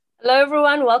Hello,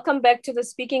 everyone. Welcome back to the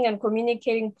Speaking and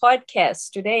Communicating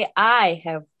podcast. Today, I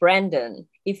have Brandon.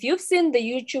 If you've seen the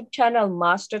YouTube channel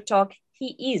Master Talk,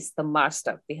 he is the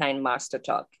master behind Master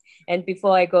Talk. And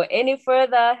before I go any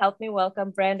further, help me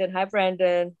welcome Brandon. Hi,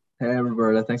 Brandon. Hey,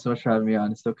 Roberta. Thanks so much for having me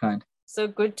on. It's so kind. So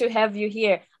good to have you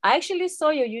here. I actually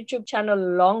saw your YouTube channel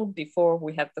long before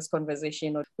we had this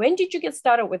conversation. When did you get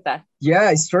started with that? Yeah,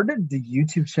 I started the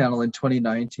YouTube channel in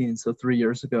 2019, so 3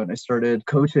 years ago, and I started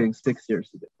coaching 6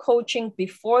 years ago. Coaching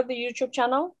before the YouTube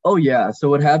channel? Oh, yeah. So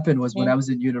what happened was when I was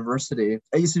in university,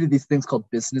 I used to do these things called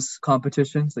business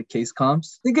competitions, like case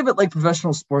comps. Think of it like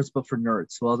professional sports, but for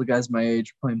nerds. So all the guys my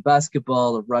age were playing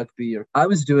basketball or rugby, or I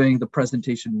was doing the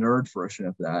presentation nerd version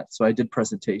of that. So I did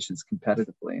presentations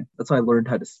competitively. That's how I learned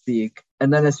how to speak.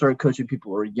 And then I started coaching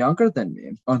people who were younger than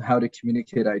me on how to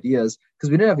communicate ideas because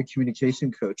we didn't have a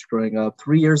communication coach growing up.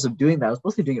 3 years of doing that, I was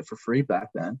mostly doing it for free back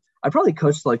then. I probably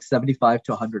coached like 75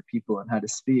 to 100 people on how to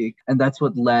speak. And that's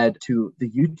what led to the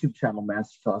YouTube channel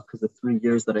Master Talk, because the 3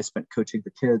 years that I spent coaching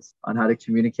the kids on how to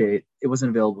communicate, it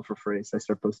wasn't available for free. So I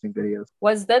started posting videos.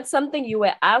 Was that something you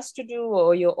were asked to do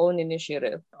or your own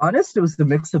initiative? Honest, it was the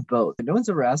mix of both. No one's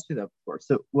ever asked me that before.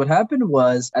 So what happened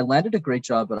was I landed a great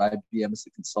job at IBM as a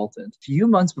consultant. A few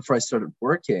months before I started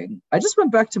working, I just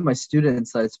went back to my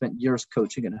students that I spent years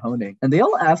coaching and honing. And they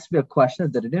all asked me a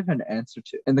question that I didn't have an answer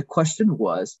to. And the question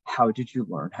was, how did you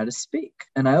learn how to speak?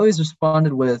 And I always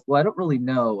responded with, well, I don't really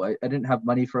know. I didn't have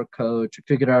money for a coach. I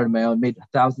figured it out on my own, made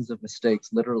thousands of mistakes,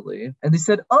 literally. And they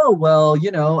said, oh, well,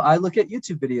 I look at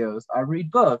YouTube videos. I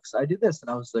read books. I do this. And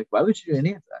I was like, why would you do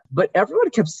any of that? But everyone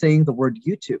kept saying the word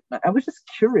YouTube. I was just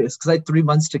curious because I had 3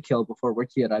 months to kill before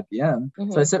working at IBM.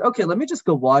 So I said, okay, let me just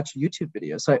go watch YouTube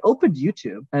videos. So I opened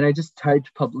YouTube and I just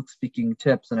typed public speaking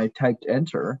tips and I typed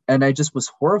enter. And I just was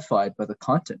horrified by the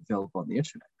content available on the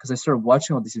internet because I started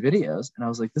watching all these videos and I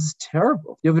was like, this is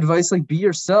terrible. You have advice like be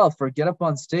yourself or get up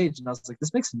on stage. And I was like,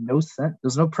 this makes no sense.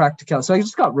 There's no practicality. So I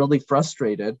just got really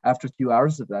frustrated after a few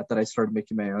hours of that I started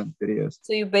making my own videos.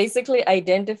 So you basically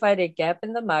identified a gap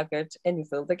in the market and you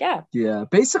filled the gap. Yeah.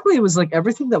 Basically, it was like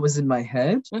everything that was in my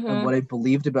head and what I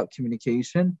believed about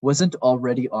communication wasn't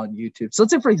already on YouTube. So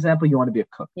let's say, for example, you want to be a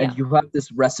cook and you have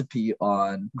this recipe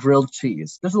on grilled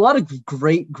cheese. There's a lot of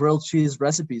great grilled cheese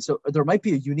recipes. So there might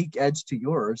be a unique edge to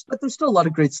yours, but there's still a lot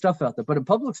of great stuff out there. But in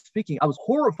public speaking, I was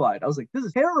horrified. I was like, this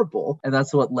is terrible. And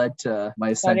that's what led to my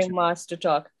ascension. Starting Master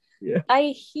Talk. Yeah.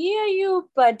 I hear you,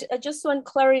 but I just want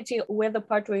clarity where the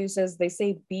part where you says they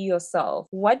say be yourself.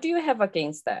 What do you have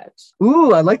against that?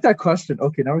 Ooh, I like that question.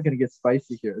 Okay, now we're going to get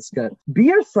spicy here. It's good. Be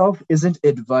yourself isn't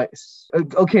advice.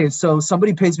 Okay, so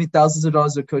somebody pays me thousands of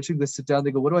dollars of coaching. They sit down,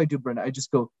 they go, what do I do, Brenda? I just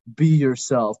go, be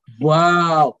yourself.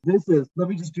 Wow. Let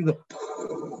me just do the,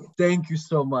 thank you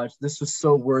so much. This was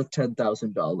so worth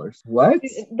 $10,000. What?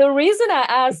 The reason I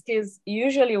ask is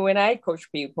usually when I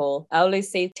coach people, I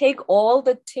always say, take all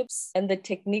the tips and the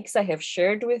techniques I have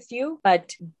shared with you,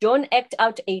 but don't act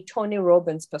out a Tony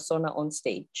Robbins persona on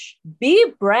stage. Be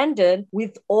Brandon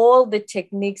with all the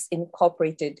techniques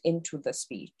incorporated into the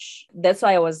speech. That's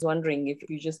why I was wondering if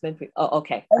you just meant,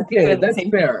 okay. Okay, that's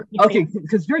fair. Okay,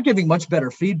 because you're giving much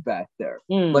better feedback there.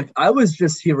 Like I was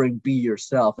just hearing be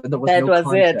yourself and there was no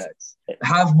context.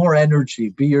 Have more energy,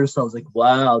 be yourself. Like,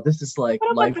 wow, this is like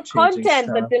life-changing the content,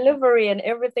 stuff. the delivery and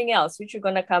everything else, which you're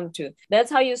going to come to.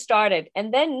 That's how you started.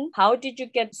 And then how did you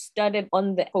get started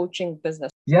on the coaching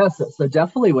business? Yes, so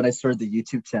definitely when I started the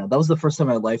YouTube channel, that was the first time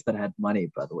in my life that I had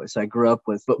money, by the way. So I grew up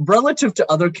with, but relative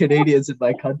to other Canadians in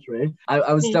my country,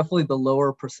 I was definitely the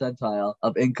lower percentile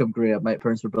of income growing up. My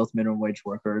parents were both minimum wage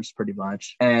workers, pretty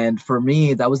much. And for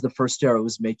me, that was the first year I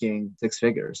was making 6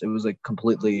 figures. It was like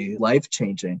completely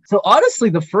life-changing. So honestly,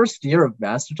 the first year of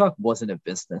Master Talk wasn't a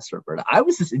business, Roberta. I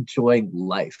was just enjoying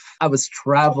life. I was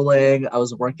traveling. I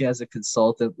was working as a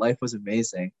consultant. Life was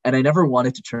amazing. And I never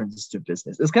wanted to turn this to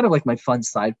business. It's kind of like my fun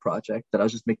side project that I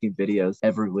was just making videos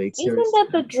every week. Isn't that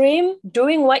the dream?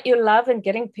 Doing what you love and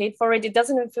getting paid for it. It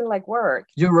doesn't even feel like work.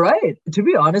 You're right. To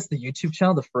be honest, the YouTube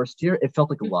channel, the first year, it felt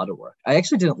like a lot of work. I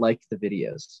actually didn't like the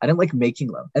videos. I didn't like making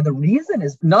them. And the reason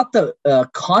is not the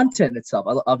content itself.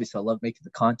 Obviously, I love making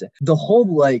the content. The whole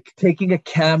like taking a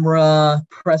camera,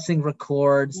 pressing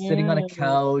record, sitting on a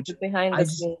couch. Behind the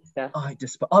scenes stuff.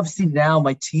 Obviously now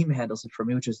my team handles it for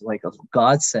me, which is like a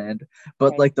godsend.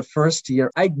 But like the first year,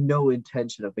 I had no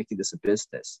intention of making this a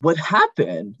business. What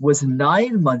happened was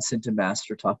 9 months into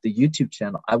Master Talk, the YouTube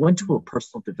channel, I went to a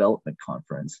personal development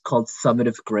conference called Summit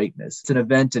of Greatness. It's an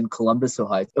event in Columbus,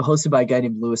 Ohio, hosted by a guy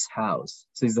named Lewis Howes.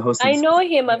 So he's the host. I know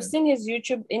him. I've seen his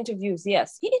YouTube interviews.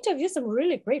 Yes. He interviews some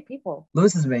really great people.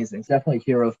 Lewis is amazing. He's definitely a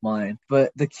hero of mine. mine.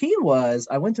 But the key was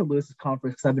I went to Lewis's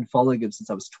conference because I've been following him since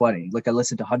I was 20. Like I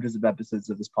listened to hundreds of episodes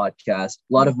of his podcast.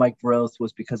 A lot of my growth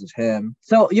was because of him.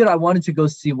 So, I wanted to go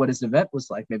see what his event was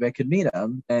like. Maybe I could meet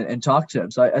him and talk to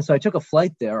him. So I took a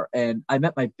flight there and I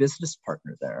met my business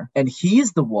partner there. And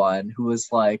he's the one who was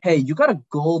like, hey, you got a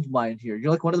gold mine here.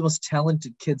 You're like one of the most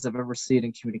talented kids I've ever seen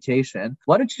in communication.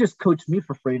 Why don't you just coach me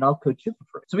for free and I'll coach you for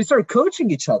free? So we started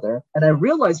coaching each other. And I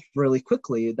realized really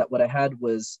quickly that what I had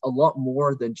was a lot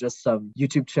more than just some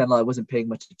YouTube channel I wasn't paying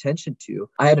much attention to.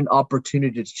 I had an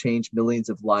opportunity to change millions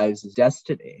of lives'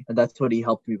 destiny. And that's what he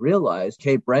helped me realize.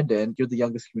 Hey, Brendan, you're the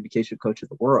youngest communication coach in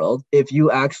the world. If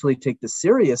you actually take this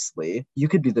seriously, you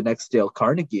could be the next Dale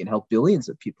Carnegie and help billions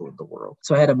of people in the world.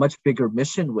 So I had a much bigger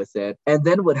mission with it. And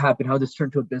then what happened, how this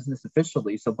turned to a business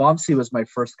officially. So Bombsy was my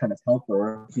first kind of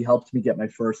helper. He helped me get my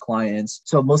first clients.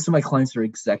 So most of my clients are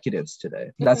executives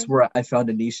today. That's where I found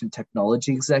a niche in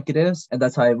technology executives. And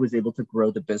that's how I was able to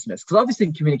grow the business. Because obviously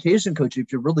in communication coaching,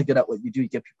 if you're really good at what you do, you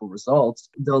get people results,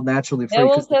 they'll naturally they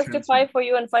will testify for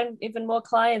you and find even more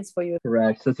clients for you.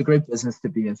 Correct. So it's a great business to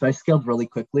be in. So I scaled really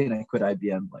quickly and I quit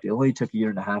IBM. It only took a year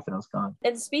and a half and I was gone.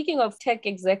 And speaking of tech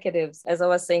executives, as I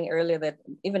was saying earlier, that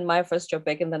even my first job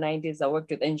back in the 90s, I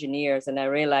worked with engineers and I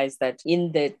realized that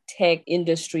in the tech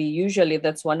industry, usually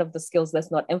that's one of the skills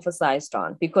that's not emphasized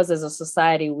on, because as a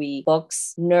society, we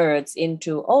box nerds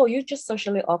into, oh, you're just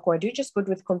socially awkward. You're just good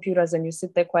with computers and you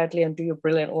sit there quietly and do your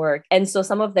brilliant work. And so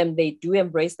some of them, they do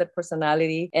embrace that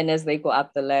personality. And as they go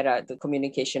up the ladder, the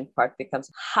communication part becomes,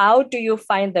 how do you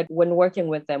find that when working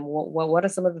with them? What are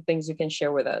some of the things you can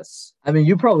share with us? I mean,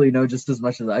 you probably know just as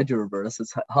much as I do, Roberta. So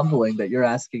it's humbling that you're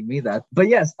asking me that. But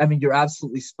yes, I mean, you're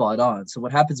absolutely spot on. So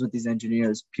what happens with these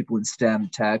engineers, people in STEM,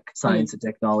 tech, science, and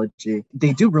technology,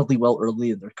 they do really well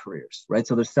early in their careers, right?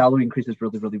 So their salary increases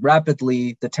really, really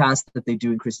rapidly. The task that they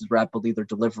do increases rapidly. Their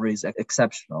delivery is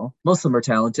exceptional. Most of them are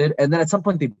talented. And then at some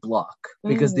point they block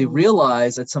because they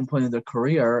realize at some point in their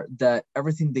career that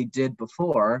everything they did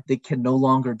before, they can no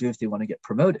longer do if they want to get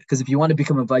promoted. Because if you want to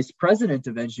become a vice president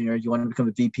of engineering, you want to become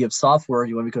a VP of software,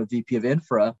 you want to become a VP of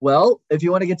infra. Well, if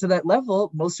you want to get to that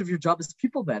level, most of your job is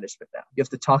people management now. You have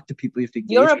to talk to people. You have to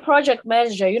engage. You're a project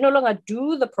manager. You no longer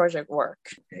do the project work.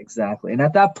 Exactly. And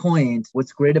at that point,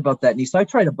 what's great about that niche, so I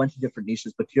tried a bunch of different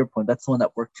niches, but to your point, that's the one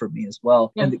that worked for me as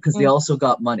well. And because they also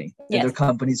got money and their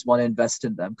companies want to invest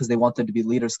in them because they want them to be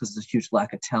leaders because there's a huge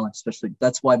lack of talent, especially.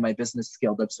 That's why my business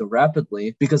scaled up so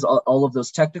rapidly, because all of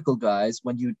those technical guys,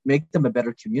 when you make them a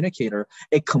better communicator,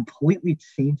 it completely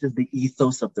changes the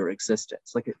ethos of their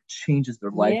existence. Like it changes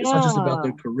their life. It's not just about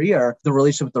their career, the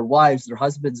relationship with their wives, their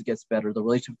husbands gets better, the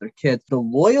relationship with their kids, the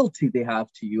loyalty they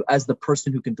have to you as the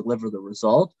person who can deliver the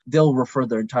result, they'll refer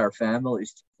their entire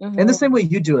families to. In the same way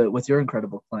you do it with your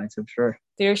incredible clients, I'm sure.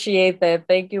 Appreciate that.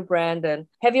 Thank you, Brandon.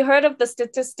 Have you heard of the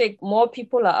statistic? More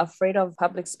people are afraid of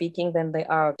public speaking than they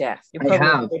are of death. You probably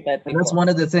have. Heard that and that's one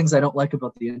of the things I don't like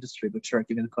about the industry, but sure,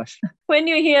 give me the question. When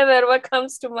you hear that, what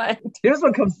comes to mind? Here's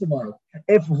what comes to mind.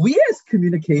 If we as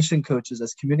communication coaches,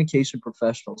 as communication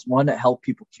professionals, want to help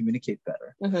people communicate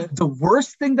better, the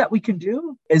worst thing that we can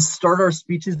do is start our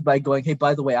speeches by going, hey,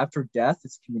 by the way, after death,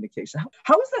 it's communication.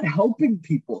 How is that helping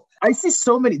people? I see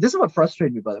so many. This is what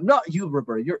frustrated me about them. Not you,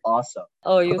 Roberta. You're awesome.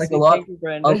 Oh, you like see, thank you,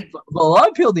 Brandon. A lot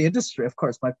of people in the industry, of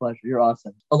course, my pleasure. You're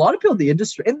awesome. A lot of people in the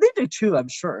industry, and they do too, I'm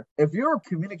sure. If you're a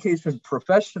communication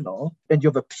professional and you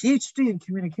have a PhD in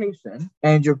communication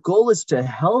and your goal is to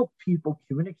help people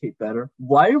communicate better,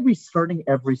 why are we starting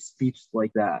every speech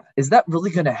like that? Is that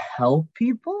really going to help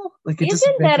people? Like,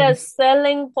 isn't that a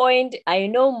selling point? I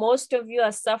know most of you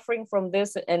are suffering from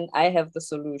this and I have the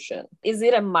solution. Is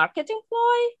it a marketing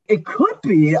ploy? It could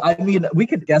be. I mean, we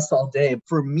could guess all day.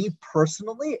 For me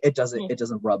personally, it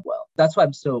doesn't rub well. That's why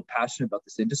I'm so passionate about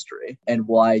this industry and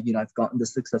why, I've gotten the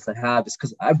success I have is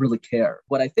because I really care.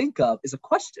 What I think of is a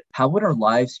question. How would our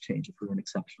lives change if we were an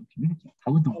exceptional communicator?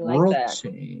 How would the world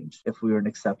change if we were an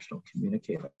exceptional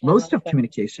communicator? Most of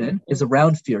communication is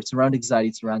around fear. It's around anxiety.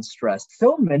 It's around stress.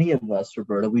 So many of us,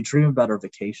 Roberta, we dream about our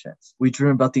vacations. We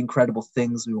dream about the incredible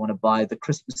things we want to buy, the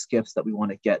Christmas gifts that we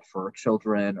want to get for our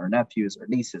children, our nephews, our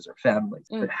nieces, our families.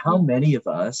 But how many of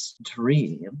us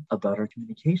dream about our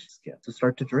communication skills to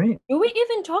start to dream? Do we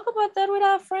even talk about that with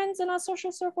our friends in our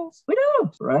social circles? We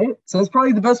don't, right? So that's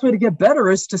probably the best way to get better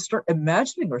is to start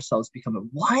imagining ourselves becoming.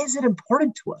 Why is it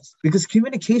important to us? Because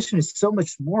communication is so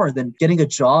much more than getting a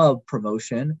job job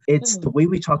promotion. It's the way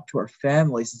we talk to our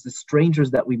families. It's the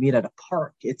strangers that we meet at a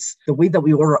park. It's the way that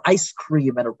we order ice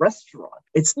cream at a restaurant.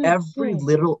 It's every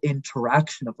little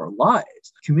interaction of our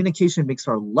lives. Communication makes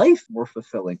our life more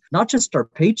fulfilling, not just our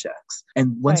paychecks.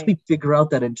 And once we figure out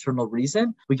that internal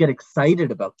reason, we get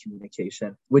excited about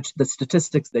communication, which the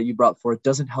statistics that you brought forth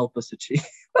doesn't help us achieve.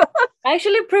 I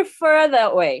actually prefer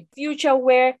that way. Future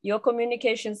where your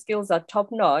communication skills are top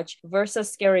notch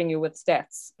versus scaring you with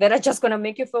stats that are just going to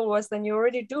make you feel worse than you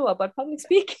already do about public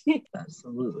speaking.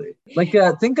 Absolutely. Like,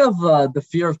 think of the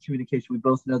fear of communication. We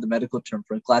both know the medical term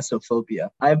for glossophobia.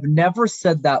 I've never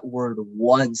said that word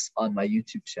once on my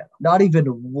YouTube channel. Not even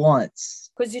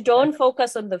once. Because you don't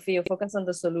focus on the fear, focus on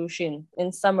the solution.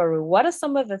 In summary, what are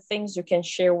some of the things you can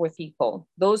share with people?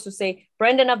 Those who say,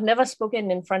 Brendan, I've never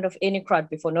spoken in front of any crowd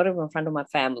before, not even in front of my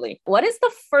family. What is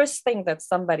the first thing that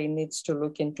somebody needs to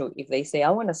look into if they say,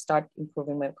 I want to start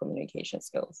improving my communication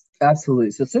skills? Absolutely.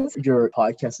 So since your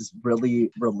podcast is really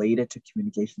related to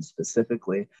communication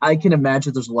specifically, I can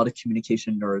imagine there's a lot of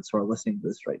communication nerds who are listening to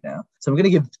this right now. So I'm going to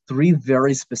give 3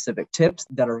 very specific tips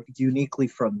that are uniquely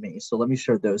from me. So let me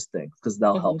share those things because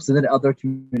they'll help. So then other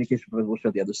communication professionals will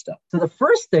share the other stuff. So the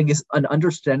first thing is an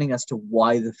understanding as to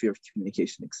why the fear of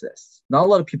communication exists. Not a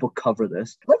lot of people cover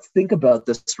this. Let's think about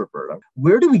this, Roberta.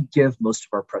 Where do we give most of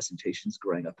our presentations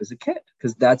growing up as a kid?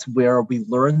 Because that's where we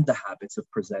learn the habits of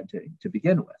presenting to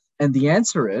begin with. And the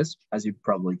answer is, as you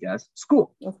probably guessed,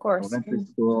 school. Of course. Elementary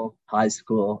school, high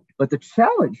school. But the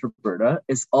challenge, Roberta,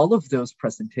 is all of those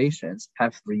presentations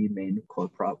have 3 main core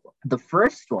problems. The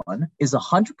first one is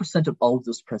 100% of all of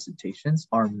those presentations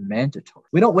are mandatory.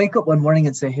 We don't wake up one morning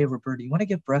and say, hey, Roberta, you want to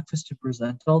get breakfast to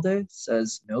present all day?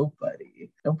 Says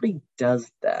nobody. Nobody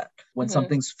does that. When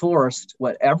something's forced,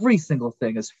 when every single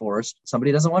thing is forced,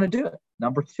 somebody doesn't want to do it.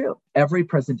 Number 2, every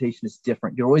presentation is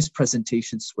different. You're always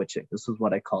presentation switching. This is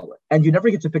what I call it. And you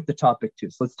never get to pick the topic too.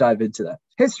 So let's dive into that.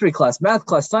 History class, math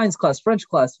class, science class, French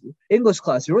class, English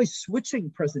class. You're always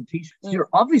switching presentations. You're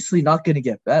obviously not going to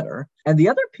get better. And the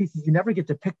other piece is you never get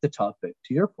to pick the topic,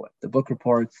 to your point. The book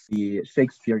reports, the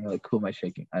Shakespeare, and you're like, who am I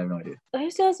shaking? I have no idea. I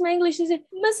used to ask my English, she said,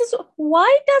 Mrs.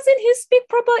 Why doesn't he speak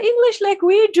proper English like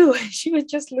we do? She would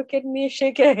just look at me,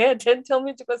 shake her head, and tell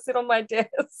me to go sit on my desk.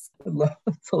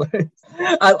 That's hilarious.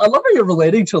 I love how you're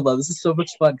relating to love. This is so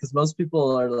much fun because most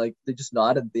people are like, they just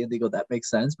nod and they go, that makes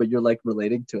sense, but you're like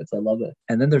relating to it. So I love it.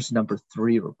 And then there's number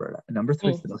 3, Roberta. Number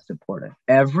 3 is the most important.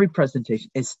 Every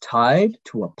presentation is tied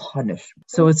to a punishment.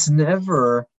 So it's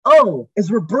never, oh,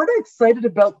 is Roberta excited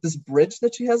about this bridge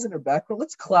that she has in her background?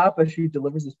 Let's clap as she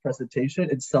delivers this presentation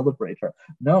and celebrate her.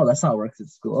 No, that's not how it works at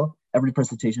school. Every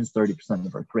presentation is 30%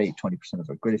 of our grade, 20% of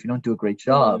our grade. If you don't do a great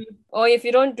job. Or if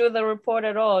you don't do the report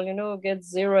at all, get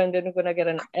 0 and then you're going to get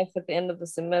an F at the end of the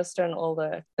semester and all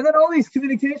that. And then all these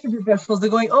communication professionals, they're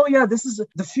going, oh yeah, this is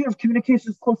the fear of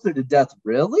communication is closer to death.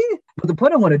 Really? But the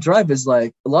point I want to drive is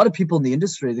like a lot of people in the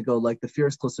industry, they go like the fear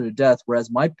is closer to death. Whereas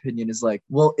my opinion is like,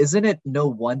 well, isn't it no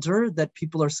wonder that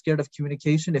people are scared of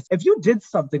communication? If you did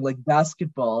something like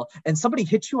basketball and somebody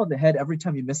hit you on the head every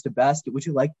time you missed a basket, would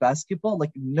you like basketball?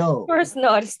 Like, no. Of course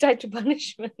not. It's tied to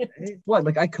punishment. What?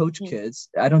 Like I coach kids.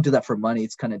 I don't do that for money.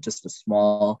 It's kind of just a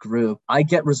small group. I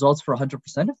get results for 100% of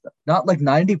them, not like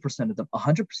 90% of them,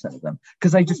 100% of them,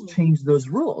 because I just change those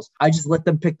rules. I just let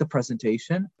them pick the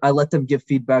presentation. I let them give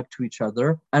feedback to each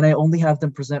other, and I only have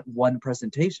them present one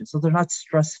presentation. So they're not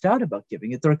stressed out about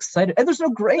giving it. They're excited, and there's no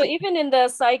grade. So even in the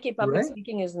psyche, public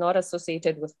speaking is not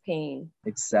associated with pain.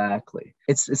 Exactly.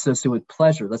 It's associated with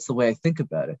pleasure. That's the way I think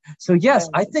about it. So yes,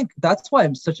 I think that's why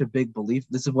I'm such a big believer.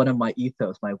 This is one of my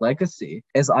ethos, my legacy,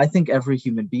 is I think every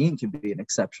human being can be an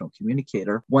exceptional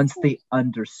communicator once they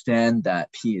understand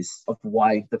that piece of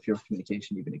why the fear of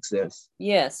communication even exists.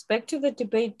 Yes. Back to the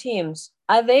debate teams.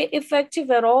 Are they effective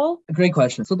at all? Great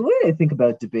question. So the way I think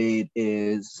about debate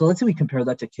is, so let's say we compare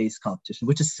that to case competition,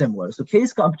 which is similar. So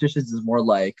case competitions is more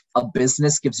like a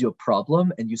business gives you a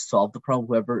problem and you solve the problem.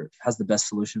 Whoever has the best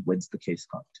solution wins the case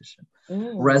competition.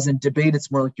 Whereas in debate,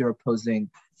 it's more like you're opposing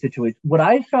situation. What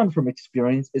I found from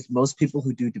experience is most people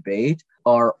who do debate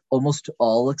are almost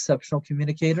all exceptional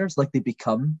communicators, like they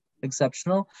become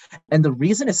exceptional. And the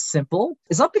reason is simple.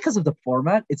 It's not because of the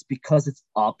format. It's because it's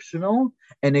optional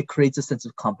and it creates a sense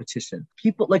of competition.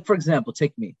 People, like, for example,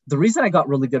 take me. The reason I got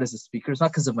really good as a speaker is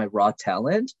not because of my raw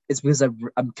talent. It's because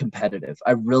I'm competitive.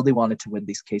 I really wanted to win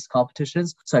these case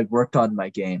competitions. So I worked on my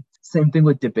game. Same thing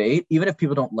with debate. Even if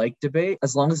people don't like debate,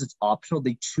 as long as it's optional,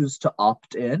 they choose to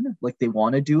opt in, like they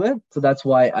want to do it. So that's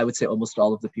why I would say almost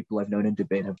all of the people I've known in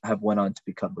debate have went on to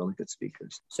become really good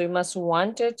speakers. So you must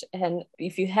want it. And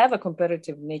if you have a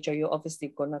competitive nature, you're obviously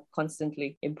going to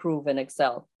constantly improve and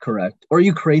excel. Correct. Or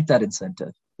you create that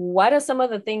incentive. What are some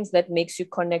of the things that makes you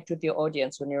connect with your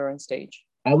audience when you're on stage?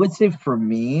 I would say for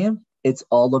me, it's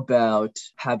all about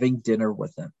having dinner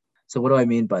with them. So what do I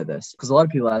mean by this? Because a lot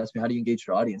of people ask me, how do you engage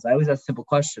your audience? I always ask a simple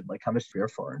question, like how much do you here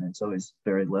for? And it's always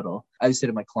very little. I always say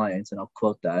to my clients, and I'll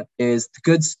quote that, is the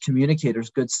good communicators,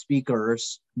 good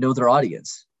speakers know their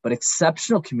audience. But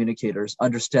exceptional communicators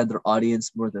understand their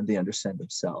audience more than they understand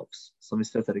themselves. So let me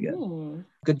start that again.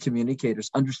 Good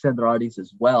communicators understand their audience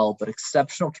as well, but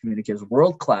exceptional communicators,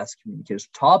 world-class communicators,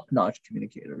 top-notch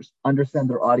communicators understand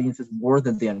their audiences more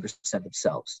than they understand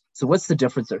themselves. So what's the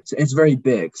difference there? It's very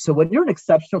big. So when you're an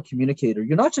exceptional communicator,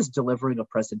 you're not just delivering a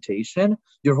presentation.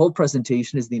 Your whole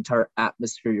presentation is the entire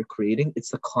atmosphere you're creating. It's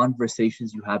the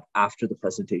conversations you have after the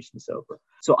presentation is over.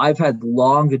 So I've had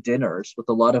long dinners with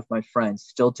a lot of my friends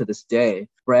still to this day,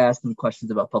 where I ask them questions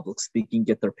about public speaking,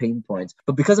 get their pain points.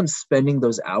 But because I'm spending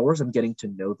those hours, I'm getting to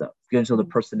know them, getting to know their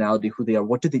personality, who they are,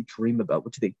 what do they dream about,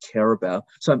 what do they care about.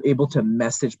 So I'm able to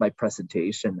message my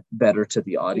presentation better to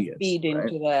the audience. Feed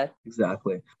into that.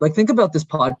 Exactly. Like think about this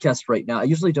podcast right now. I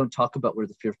usually don't talk about where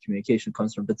the fear of communication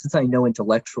comes from, but since I know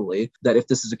intellectually that if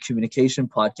this is a communication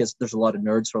podcast, there's a lot of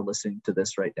nerds who are listening to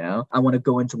this right now. I want to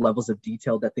go into levels of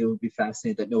detail that they would be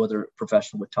fascinated that no other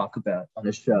professional would talk about on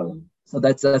a show. So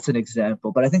that's an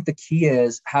example. But I think the key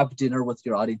is have dinner with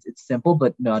your audience. It's simple,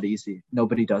 but not easy.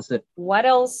 Nobody does it. What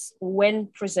else when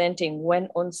presenting, when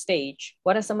on stage?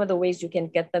 What are some of the ways you can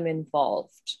get them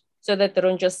involved so that they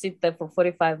don't just sit there for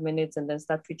 45 minutes and then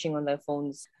start twitching on their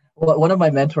phones? Well, one of my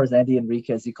mentors, Andy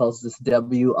Enriquez, he calls this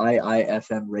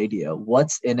WIIFM radio.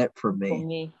 What's in it for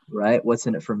me? Right? What's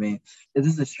in it for me? This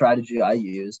is a strategy I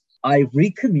use. I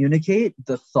recommunicate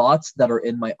the thoughts that are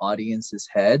in my audience's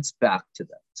heads back to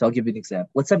them. So I'll give you an example.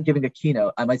 Let's say I'm giving a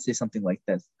keynote. I might say something like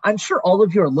this. I'm sure all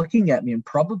of you are looking at me and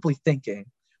probably thinking,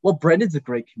 well, Brendan's a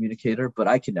great communicator, but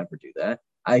I can never do that.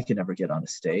 I can never get on a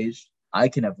stage. I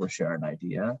can never share an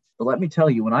idea. But let me tell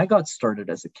you, when I got started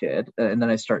as a kid, and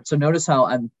then so notice how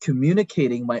I'm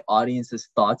communicating my audience's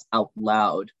thoughts out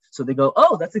loud. So they go,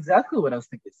 oh, that's exactly what I was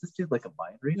thinking. Is this dude like a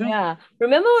mind reader? Yeah.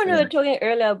 Remember when we were talking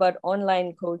earlier about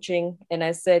online coaching and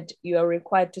I said you are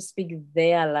required to speak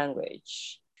their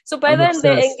language. So by then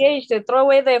they're engaged, they throw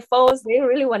away their phones. They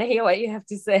really want to hear what you have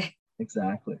to say.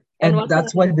 Exactly. And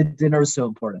that's why the dinner is so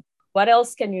important. What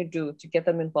else can you do to get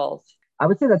them involved? I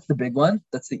would say that's the big one.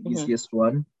 That's the easiest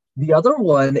one. The other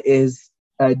one is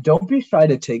don't be shy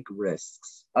to take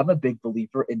risks. I'm a big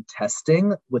believer in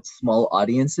testing with small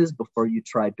audiences before you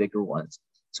try bigger ones.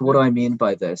 So what do I mean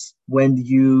by this? When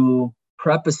you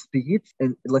prep a speech,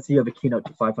 and let's say you have a keynote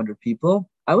to 500 people,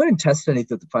 I wouldn't test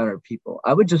anything with 500 people.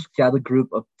 I would just gather a group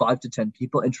of 5 to 10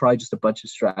 people and try just a bunch of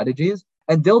strategies.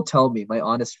 And they'll tell me, my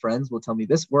honest friends will tell me,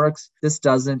 this works, this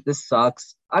doesn't, this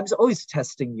sucks. I'm always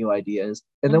testing new ideas.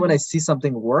 And then when I see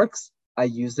something works, I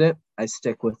use it, I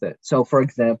stick with it. So for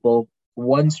example,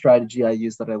 one strategy I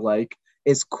use that I like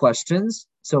is questions.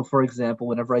 So for example,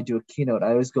 whenever I do a keynote,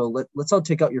 I always go, let's all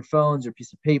take out your phones, your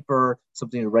piece of paper,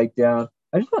 something to write down.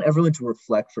 I just want everyone to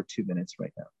reflect for 2 minutes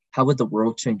right now. How would the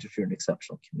world change if you're an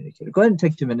exceptional communicator? Go ahead and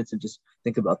take 2 minutes and just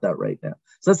think about that right now.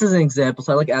 So this is an example.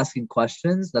 So I like asking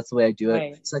questions. That's the way I do it.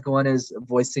 Right. Second one is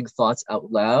voicing thoughts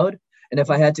out loud. And if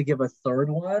I had to give a third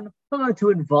one to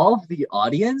involve the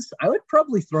audience, I would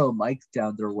probably throw a mic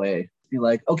down their way. Be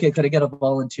like, okay, could I get a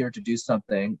volunteer to do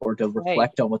something or to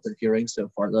reflect on what they're hearing so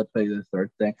far? Let's play the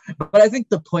third thing. But I think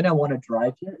the point I want to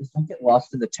drive here is don't get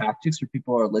lost in the tactics where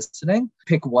people are listening.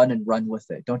 Pick one and run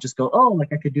with it. Don't just go, oh,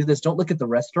 like I could do this. Don't look at the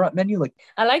restaurant menu.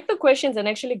 I like the questions and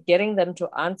actually getting them to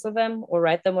answer them or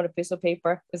write them on a piece of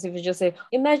paper. Because if you just say,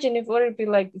 imagine if what it'd be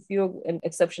like if you're an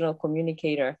exceptional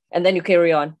communicator, and then you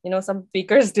carry on. You know, some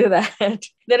speakers do that.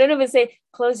 They don't even say,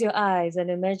 close your eyes and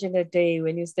imagine a day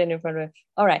when you stand in front of it.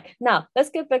 All right, now let's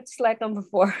get back to slide number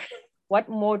 4. What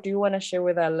more do you want to share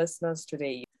with our listeners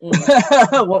today?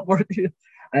 What more do you?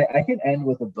 I can end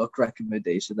with a book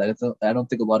recommendation that I don't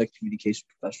think a lot of communication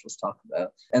professionals talk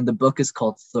about. And the book is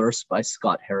called Thirst by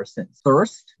Scott Harrison.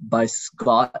 Thirst by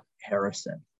Scott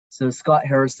Harrison. So Scott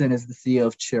Harrison is the CEO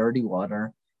of Charity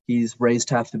Water. He's raised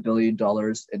 $500 million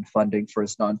in funding for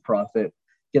his nonprofit,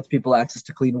 gets people access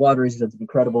to clean water. He does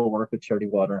incredible work with Charity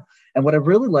Water. And what I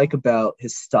really like about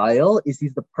his style is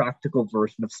he's the practical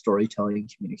version of storytelling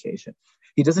and communication.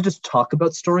 He doesn't just talk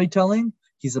about storytelling.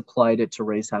 He's applied it to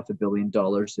raise $500 million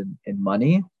in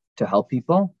money to help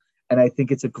people. And I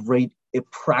think it's a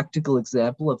practical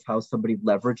example of how somebody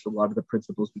leveraged a lot of the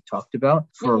principles we talked about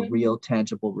for a real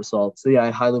tangible result. So yeah,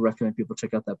 I highly recommend people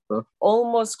check out that book.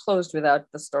 Almost closed without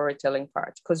the storytelling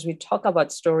part, because we talk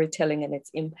about storytelling and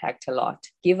its impact a lot.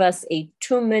 Give us a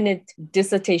 2-minute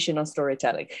dissertation on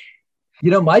storytelling.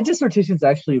 My dissertation is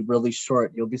actually really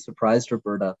short. You'll be surprised,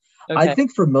 Roberta. I Okay.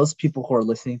 think for most people who are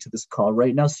listening to this call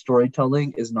right now,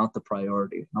 storytelling is not the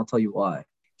priority. And I'll tell you why.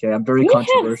 Okay, I'm very You have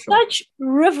controversial. such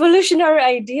revolutionary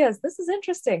ideas. This is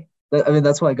interesting.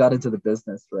 That's why I got into the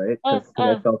business, right? Uh, Because I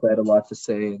uh. felt I had a lot to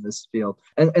say in this field.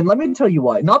 And let me tell you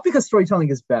why. Not because storytelling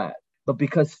is bad, but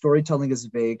because storytelling is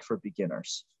vague for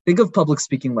beginners. Think of public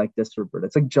speaking like this, Roberta.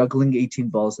 It's like juggling 18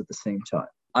 balls at the same time.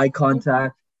 Eye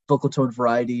contact, vocal tone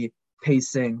variety,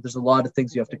 pacing. There's a lot of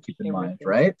things you have to keep in mind, Everything.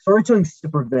 right? Storytelling's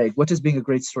super vague. What does being a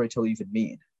great storyteller even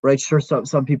mean? Right? Sure,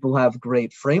 some people have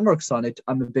great frameworks on it.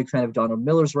 I'm a big fan of Donald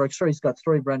Miller's work. Sure, he's got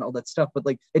story brand, all that stuff, but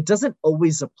like it doesn't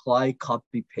always apply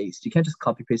copy paste. You can't just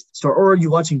copy paste the story. Or are you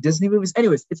watching Disney movies?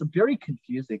 Anyways, it's very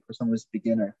confusing for someone who's a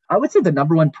beginner. I would say the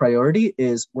number one priority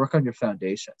is work on your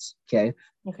foundations. Okay.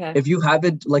 Okay. If you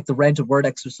haven't, like the random word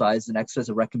exercise, an exercise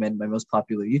I recommend my most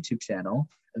popular YouTube channel,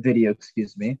 video,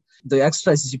 excuse me. The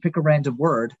exercise is you pick a random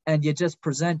word and you just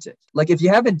present it. Like if you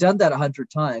haven't done that 100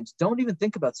 times, don't even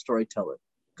think about storytelling.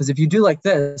 Because if you do like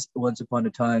this, once upon a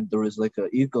time, there was like an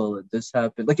eagle and this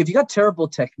happened. Like if you got terrible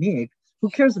technique, who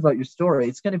cares about your story?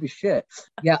 It's going to be shit.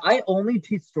 Yeah, I only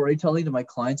teach storytelling to my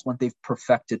clients when they've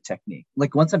perfected technique.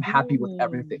 Like once I'm happy with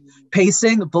everything.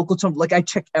 Pacing, vocal tone, like I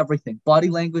check everything. Body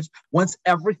language. Once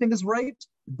everything is right,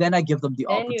 then I give them the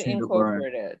Then you opportunity to learn.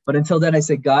 incorporate it. But until then, I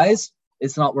say, guys,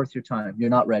 it's not worth your time.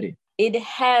 You're not ready. It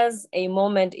has a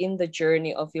moment in the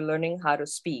journey of you learning how to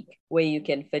speak where you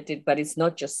can fit it, but it's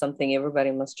not just something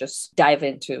everybody must just dive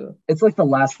into. It's like the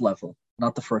last level,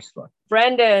 not the first one.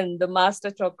 Brandon, the Master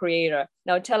Talk creator.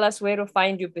 Now tell us where to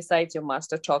find you besides your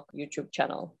Master Talk YouTube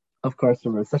channel. Of course,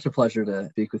 it's such a pleasure to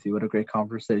speak with you. What a great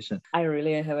conversation. I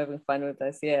really am having fun with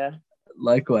this. Yeah.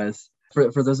 Likewise.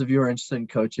 For those of you who are interested in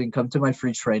coaching, come to my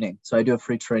free training. So I do a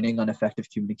free training on effective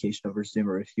communication over Zoom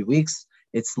every few weeks.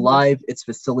 It's live. It's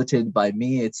facilitated by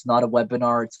me. It's not a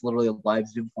webinar. It's literally a live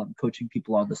Zoom call. I'm coaching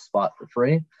people on the spot for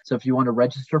free. So if you want to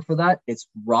register for that, it's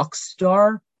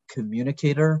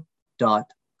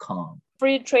rockstarcommunicator.com.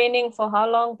 Free training for how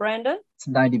long, Brandon? It's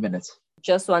 90 minutes.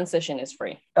 Just one session is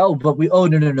free. Oh, but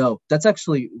no. That's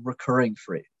actually recurring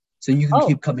free. So you can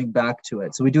keep coming back to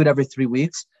it. So we do it every 3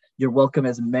 weeks. You're welcome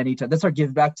as many times. That's our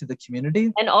give back to the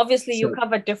community. And obviously you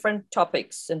cover different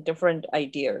topics and different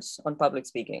ideas on public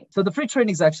speaking. So the free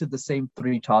training is actually the same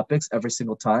 3 topics every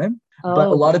single time. But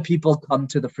a lot of people come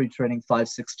to the free training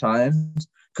 5-6 times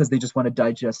because they just want to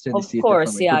digest it and see it differently. Of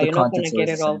course, yeah, you're not going to get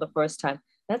it all the first time.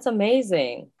 That's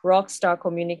amazing.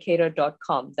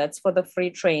 Rockstarcommunicator.com. That's for the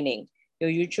free training. Your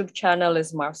YouTube channel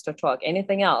is Master Talk.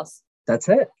 Anything else? That's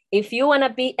it. If you want to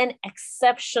be an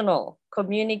exceptional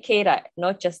communicator,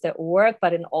 not just at work,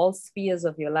 but in all spheres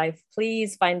of your life,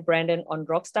 please find Brandon on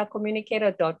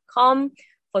rockstarcommunicator.com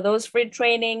for those free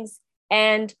trainings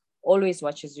and always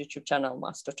watch his YouTube channel,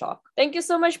 Master Talk. Thank you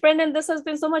so much, Brandon. This has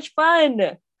been so much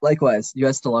fun. Likewise. You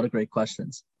asked a lot of great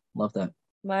questions. Love that.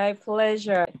 My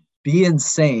pleasure. Be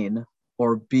insane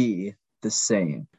or be the same.